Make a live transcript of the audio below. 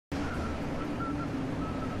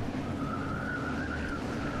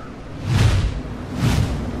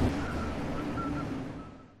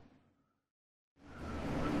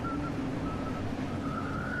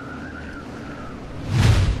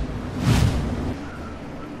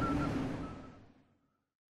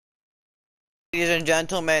Ladies and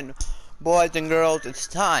gentlemen, boys and girls, it's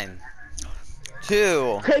time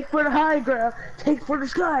to take for the high ground, take for the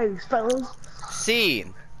skies, fellas. see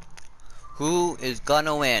who is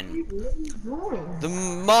gonna win, the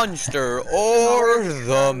monster or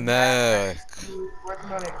the mech.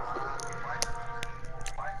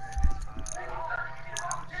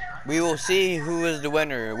 We will see who is the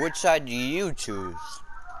winner. Which side do you choose?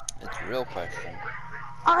 It's a real question.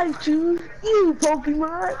 I choose you,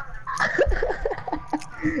 Pokemon.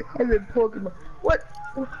 And then Pokemon. What?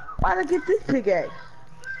 Why'd I get this big ass?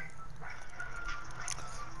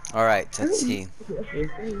 Alright, let's see.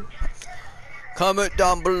 Comment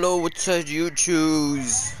down below which side you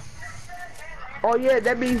choose. Oh yeah,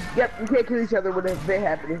 that means yep, we can't kill each other when it's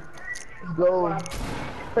happening. Let's go.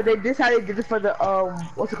 But they this how they did it for the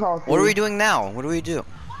what's it called? What are we doing now? What do we do?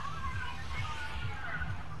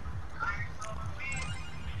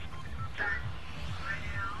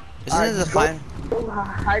 Isn't it the fine? Go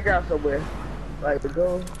high ground somewhere. Like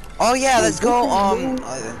go. Oh yeah, let's go.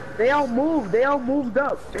 They all moved. They all moved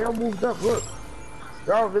up. They all moved up. Look,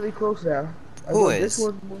 they're all really close now. Who is? This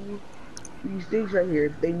one moved. These things right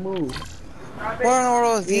here, they move. What in the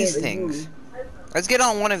world are these things? Let's get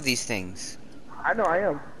on one of these things. I know I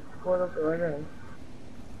am. Going up there right now.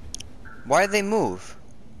 Why did they move?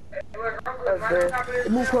 They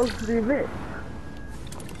move closer to the event.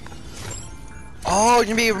 Oh,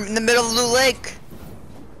 you're gonna be in the middle of the lake.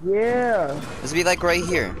 Yeah. This will be like right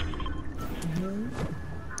here. Mm-hmm.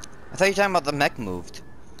 I thought you were talking about the mech moved.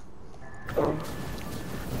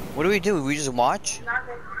 What do? We just watch?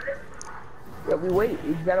 Yeah, we wait.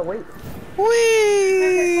 We gotta wait.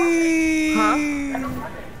 Whee! Huh?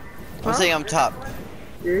 I'm saying I'm top.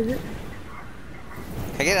 Is it?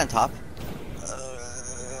 Can I get on top?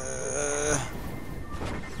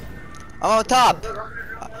 I'm on top.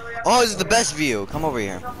 Oh, this is the best view. Come over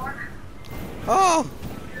here. Oh.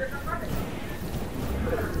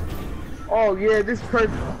 Oh yeah, this is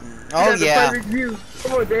perfect. Oh yeah. Perfect view.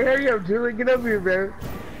 Come on, Dad, hurry up, Julie. Get up here, man.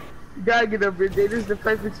 You gotta get up here, Dad. This is the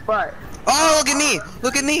perfect spot. Oh, look at me!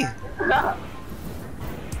 Look at me!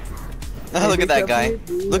 Oh, look at that guy.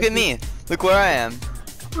 Look at me. Look where I am.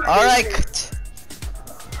 Alright.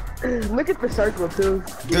 Look at the circle, too.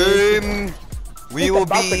 Game. We will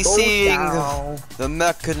be seeing the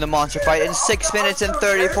mech and the monster fight in 6 minutes and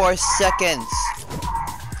 34 seconds.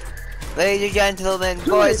 Ladies and gentlemen,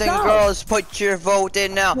 boys and girls, put your vote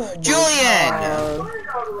in now. Julian!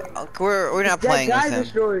 We're not playing with him. That guy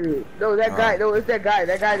destroyed it. No, that guy. No, it's that guy.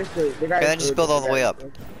 That guy destroyed it. Okay, then just build all the way up.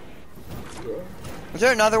 Is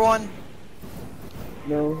there another one?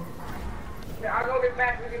 No. Yeah, I'll go get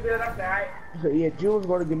Max. We can build up there, right? So yeah, Jules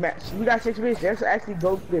going to get Max. We got 6 minutes. Let's actually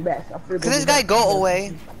go get Max. Can this guy go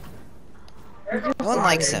away? No one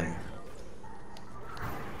likes him.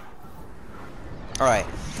 Alright.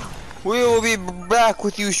 We will be back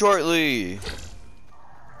with you shortly.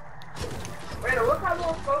 Wait, look how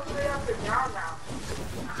close they are to the ground now.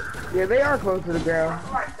 Yeah, they are close to the ground.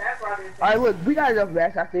 Alright, look, we got enough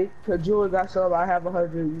Max, I think. Cause Jules got some, I have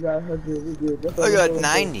 100, you got 100, we good. I got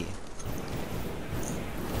 90.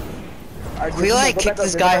 Can we like kick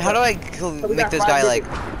this guy? How do I make this guy like?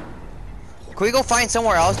 Can we go find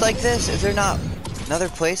somewhere else like this? Is there not another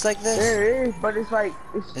place like this? There is, but it's like,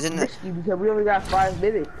 it's risky because we only got 5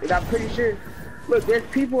 minutes. And I'm pretty sure, look, there's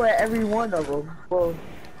people at every one of them. Well,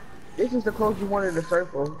 this is the closest one in the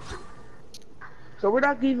circle. So we're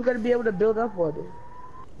not even going to be able to build up on it.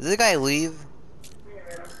 Does this guy leave?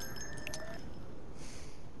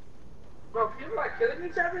 Bro, people like killing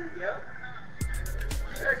each other? Yeah.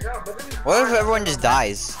 What if everyone just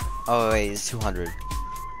dies? Oh wait, it's 200.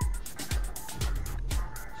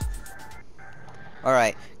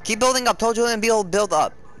 Alright, keep building up. Told you to build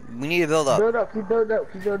up. We need to build up. Build up, keep building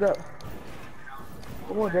up, keep building up.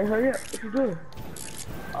 Come on, Jay, hurry up. What you doing?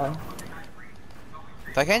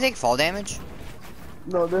 So I can't take fall damage?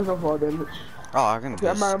 No, there's no fall damage. Oh, I'm gonna okay,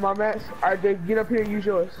 I'm out of my mats. Alright, Jay, get up here and use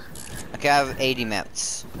yours. Okay, I have 80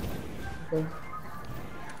 mats. Okay.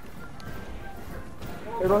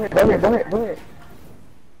 Hey, go ahead, go ahead, go ahead, go ahead.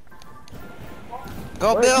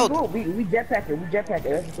 Go build! We jetpack it,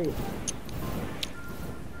 that's the thing.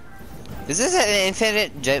 Is this an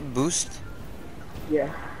infinite jet boost? Yeah.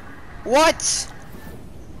 What?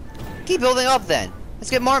 Keep building up then.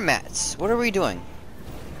 Let's get more mats. What are we doing?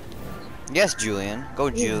 Yes, Julian.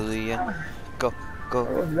 Go, Julian. Go, go.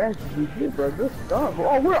 Oh, that's good, bro. Good stuff.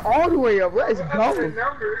 Oh, we're all the way up. Let's go.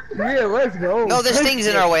 Yeah, let's go. No, there's things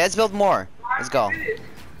in our way. Let's build more. Let's go.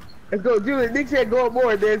 Let's go, Julian. Nick said go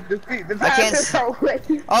more. There's the seat. I can't.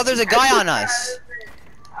 Oh, there's a guy on us.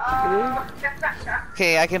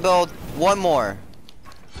 Okay, I can build one more.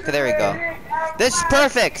 Okay, there we go. This is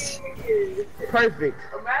perfect. Perfect.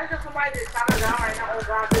 Imagine if somebody just shot us down right now. Oh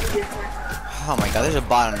God, this is Oh my god, there's a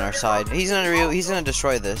bot on our side. He's gonna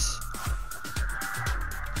destroy this.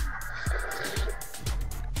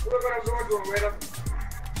 We're gonna go into a rhythm.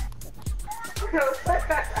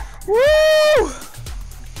 Woo!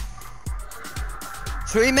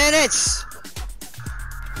 3 minutes.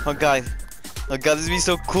 Oh god. Oh god, this would be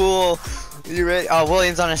so cool. You ready? Oh,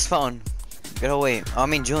 William's on his phone. Gotta wait. Oh, I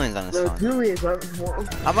mean, Julian's on his phone. Julian's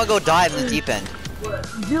I'm gonna go dive in the deep end.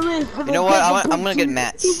 Julian's You know what? I'm gonna get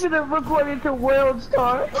mats. He's gonna record into World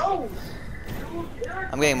Star.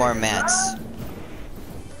 I'm getting more mats.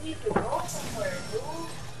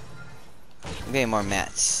 I'm getting more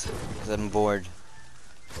mats because I'm bored.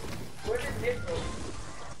 You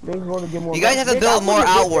guys have to build more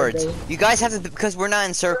outwards. You guys have to, because we're not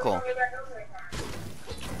in circle.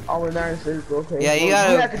 Oh, we're not in circle. Okay. Yeah, you well,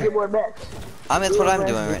 gotta. You have to get more mats. That's what I'm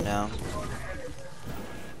doing right now.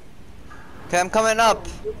 Okay, I'm coming up.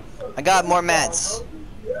 I got more mats.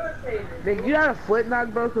 Nick, you got a foot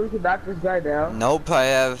knock, bro, so we can knock this guy down? Nope, I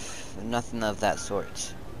have nothing of that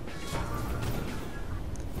sort.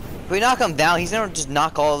 If we knock him down, he's gonna just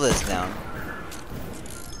knock all of this down.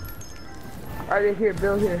 Alright, here,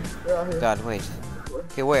 Bill, here. Here. God, wait.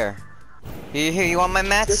 Okay, where? Here, you want my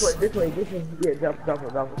mats? This way. Yeah, jump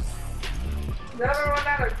it. Never run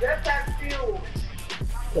out of jetpack fuel.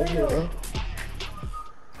 Come here, bro.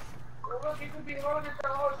 Look, you could be holding it the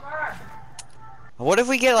whole time. What if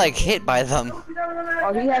we get like hit by them? You never run out Oh,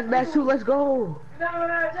 of he has mats too, let's go. You never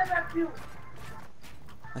run out of jetpack fuel.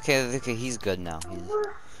 Okay, he's good now.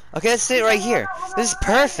 Okay, let's sit right here. This is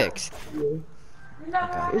perfect. Okay.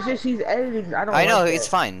 It's just he's editing. I know, like it's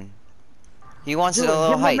that. fine. He wants it a Dude, little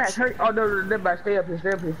give him height. mats. Hurry. Oh, no, never mind. Stay up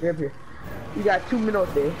here. You got 2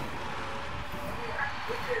 minutes there.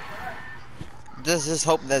 Just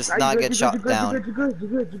hope that it's not get shot down. You're good.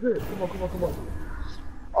 Come on.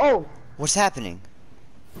 Oh! What's happening?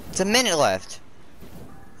 It's a minute left.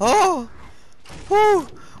 Oh! Woo!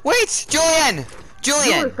 Wait! Julian!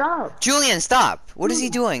 Stop. Julian, stop! What is he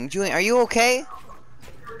doing? Julian, are you okay?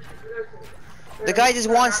 The guy just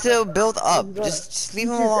wants to build up. Just leave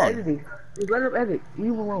him alone. Editing. Just let him edit.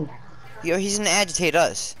 Leave him alone. He's gonna agitate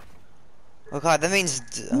us. Oh god, that means...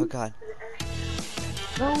 Oh god.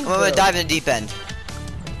 No, I'm gonna dive in the deep end.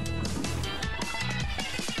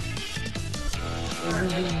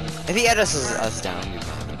 If he edits us down,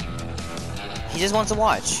 he just wants to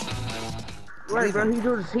watch. Right, bro. He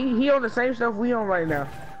on the same stuff we on right now.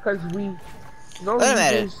 Cause we. Let him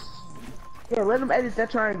edit. Yeah, let him edit that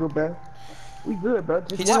triangle, bro. We good, bro.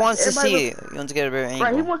 He just wants to see it. He wants to get a better angle.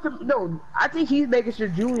 Right, he wants to. No, I think he's making sure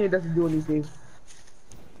Julian doesn't do anything.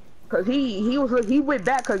 Cause he went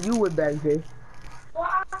back cause you went back, Jay. Well,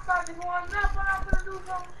 I thought you going nuts, but I'm gonna do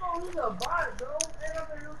something for him. He's a bot, bro. And I'm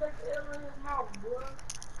gonna take the air in his mouth, bro.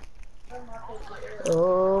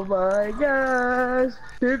 Oh my gosh.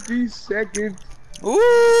 50 seconds.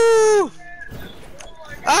 Ooh!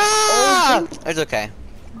 Ah! It's okay.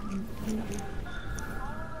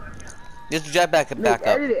 Just jet back up.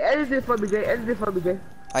 Edit it for me, Jay.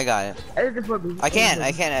 I got it. Edit it for me. I can't.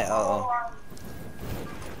 Oh.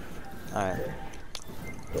 Alright.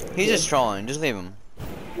 He's just trolling. Just leave him.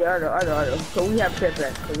 Yeah, I know. So we have 10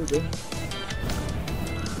 back. So we do.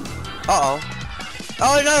 Uh-oh.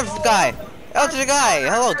 Oh, another guy. Oh, there's a guy.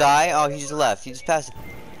 Hello, guy. Oh, he just left. He just passed.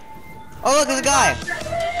 Oh, look, there's a guy.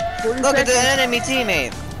 Look, it's an enemy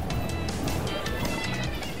teammate.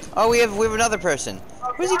 Oh, we have another person.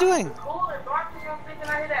 What is he doing?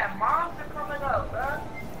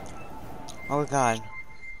 Oh god.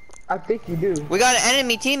 I think you do. We got an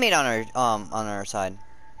enemy teammate on our side.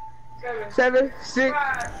 7, 6,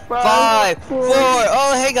 5, 4.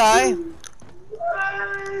 Oh, hey, guy.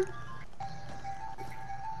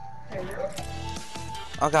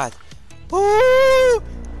 Oh god. Woo!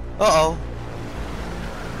 Uh-oh.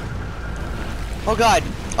 Oh god.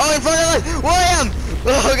 Oh, in front of us! William!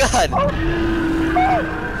 Oh god.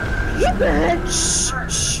 What the heck?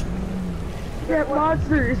 Shh. That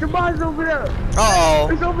monster! It's a monster over there! Uh-oh.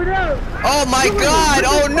 It's over there! Oh my god!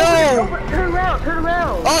 Oh no! Turn around!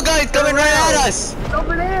 Oh god, he's coming right at us! It's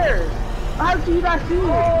over there! How did you not see it? Oh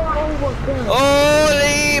my god!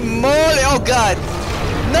 Holy moly! Oh god!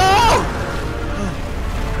 No!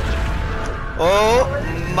 Oh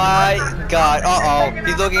my god! Uh-oh!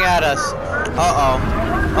 He's looking at us! Uh-oh!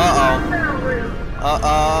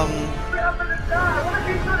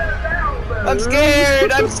 I'm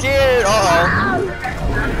scared! Uh-oh!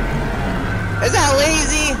 Is that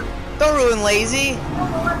lazy? Don't ruin lazy!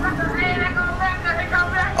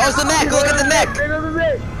 Oh, it's the mech! Look at the mech!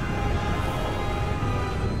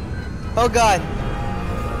 Oh god.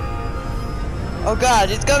 Oh god,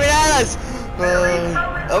 it's coming at us! I'm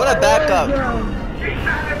gonna back up.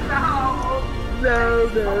 No.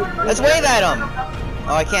 Let's wave at him!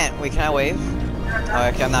 Oh, I can't. Wait, can I wave? Oh,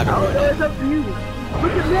 okay, I'm not gonna wave. It's up to you.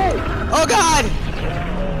 Look at me! Oh god!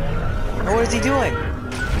 Oh, what is he doing?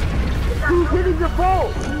 He's hitting the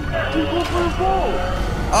boat! He's going for the boat!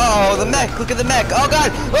 Oh, the mech! Look at the mech! Oh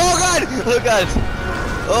god! Oh god! Oh god!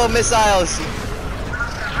 Oh, missiles!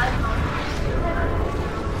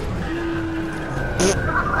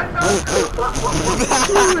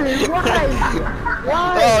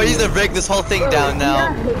 Why? Oh, he's gonna break this whole thing down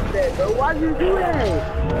now. Why'd you do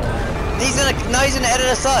that? He's gonna edit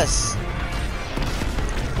us.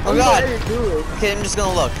 Oh god. Okay, I'm just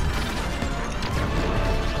gonna look.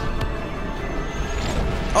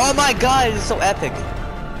 Oh my god, it's so epic.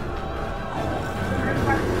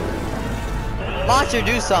 Monster,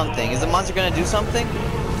 do something. Is the monster gonna do something?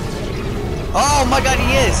 Oh my god,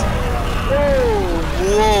 he is.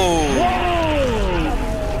 Whoa.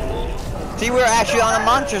 See, we're actually on the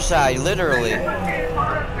monster side, literally.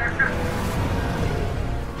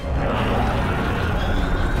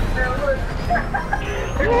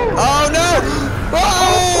 Oh no! Oh!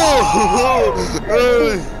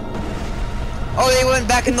 Oh, they went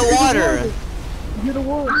back in the water.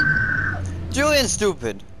 Julian's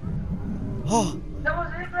stupid. Oh.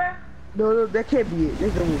 No, that can't be it.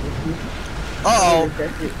 There's no way. Uh-oh.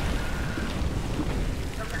 That's it.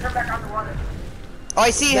 Oh, I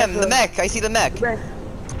see him, the mech. I see the mech.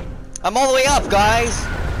 I'm all the way up, guys.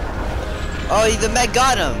 Oh, the mech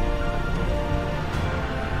got him.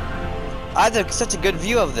 I have such a good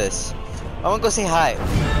view of this. I want to go say hi.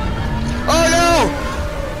 Oh no!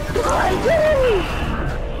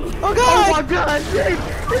 Oh god! Oh my god!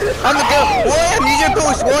 I'm the go. William, use your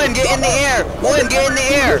boost. William, get in the air. William, get in the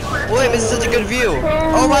air. William, this is such a good view.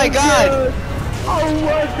 Oh my god! Oh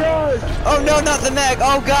my god! Oh no, not the mech.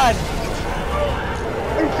 Oh god!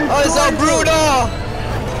 Oh, it's so brutal!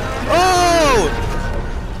 Oh!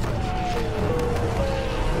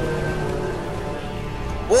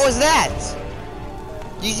 What was that?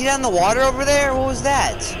 Did you see that in the water over there? What was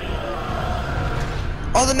that?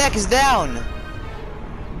 Oh, the mech is down!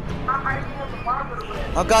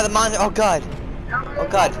 Oh god, the monster! Oh god! Oh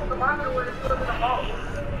god!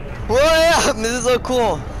 William, this is so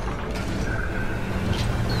cool!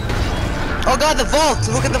 Oh god, the vault!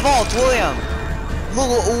 Look at the vault, William!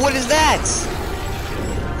 What is that?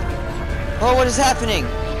 Oh, what is happening?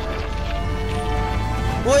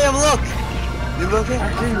 William, look! You looking?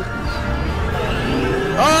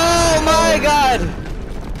 Oh my god!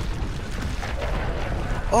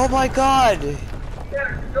 Oh my god!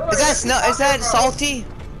 Is that Salty?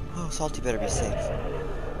 Oh, Salty better be safe.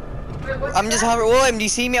 I'm just hovering. William, do you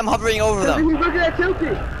see me? I'm hovering over them. Look at that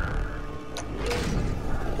tilted.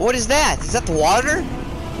 What is that? Is that the water?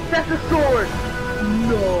 That's the sword.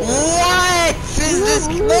 No. What is this?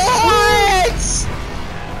 What?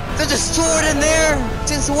 There's a sword in there?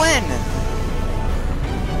 Since when?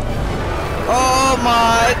 Oh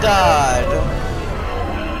my god.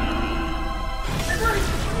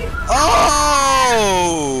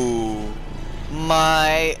 Oh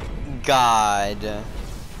my god.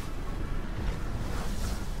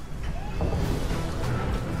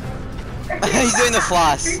 He's doing the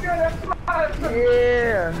floss.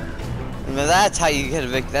 Yeah. Now that's how you get a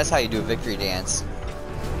that's how you do a victory dance.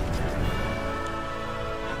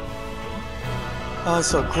 Oh, that's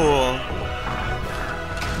so cool.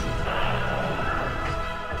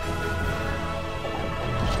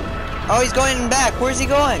 Oh, he's going back. Where's he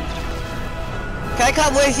going? Can I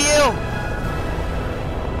come with you?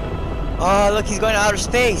 Oh, look, he's going to outer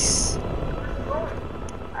space.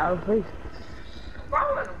 Outer space.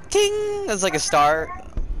 Ting! That's like a star.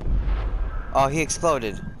 Oh, he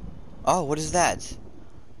exploded. Oh, what is that?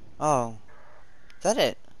 Oh. Is that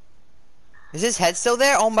it? Is his head still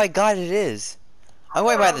there? Oh my god, it is. I'm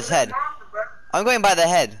going by this head. I'm going by the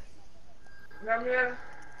head.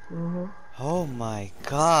 Oh my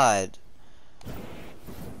god.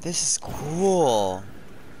 This is cool.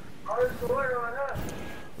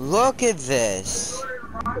 Look at this.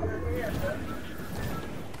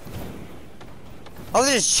 Oh,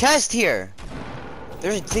 there's a chest here.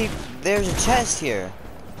 There's a chest here.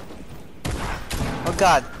 Oh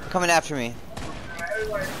god, coming after me.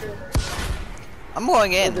 I'm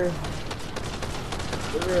going in.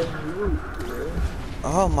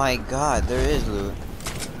 Oh my god, there is loot.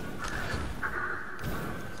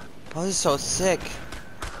 Oh, this is so sick.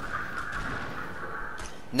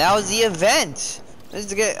 Now is the event. This is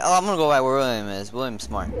to get. Oh, I'm gonna go by where William is. William's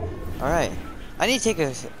smart. All right. I need to take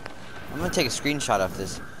a. I'm gonna take a screenshot of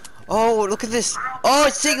this. Oh, look at this. Oh,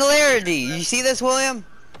 it's singularity. You see this, William?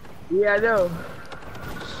 Yeah, I know.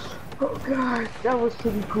 Oh god, that was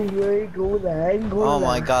pretty cool. I ain't going there. I ain't going Oh there.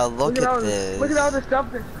 my god, look at all this. Look at all the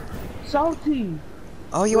stuff that's salty.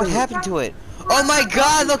 Oh, yeah, what happened to it? Oh my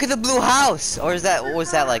god, look at the blue house. Or is that,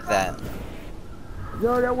 was that like that?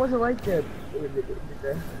 No, that wasn't like that.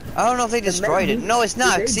 I don't know if they destroyed it. No, it's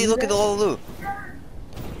not. See, look at the little loot.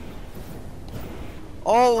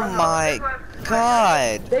 Oh my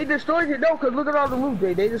god. They destroyed it. No, cause look at all the loot.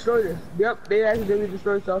 They destroyed it. Yep, they accidentally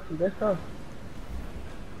destroyed salty. That's tough.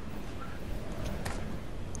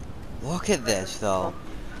 Look at this, though.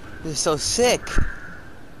 This is so sick.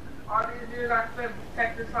 All these years I spent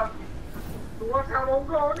protecting something. So one time I'm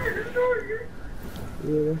going, they destroyed it.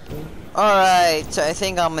 Yeah, that's right. Alright, so I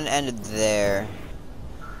think I'm gonna end it there.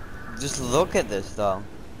 Just look at this, though.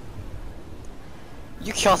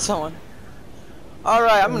 You killed someone.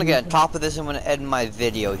 Alright, I'm gonna get on top of this. I'm gonna end my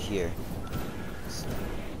video here.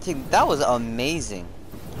 Dude, that was amazing.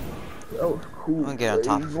 That was cool. I'm gonna get on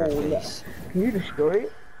top of her face. Can you destroy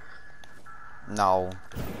it? No.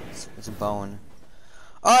 It's a bone.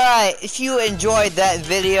 Alright, if you enjoyed that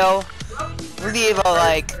video, leave a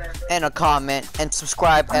like and a comment and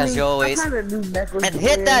subscribe as always. And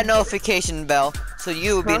hit that notification bell so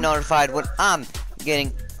you will be notified when I'm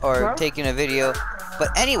getting or taking a video.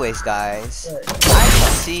 But anyways, guys, I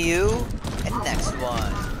will see you in the next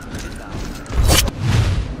one.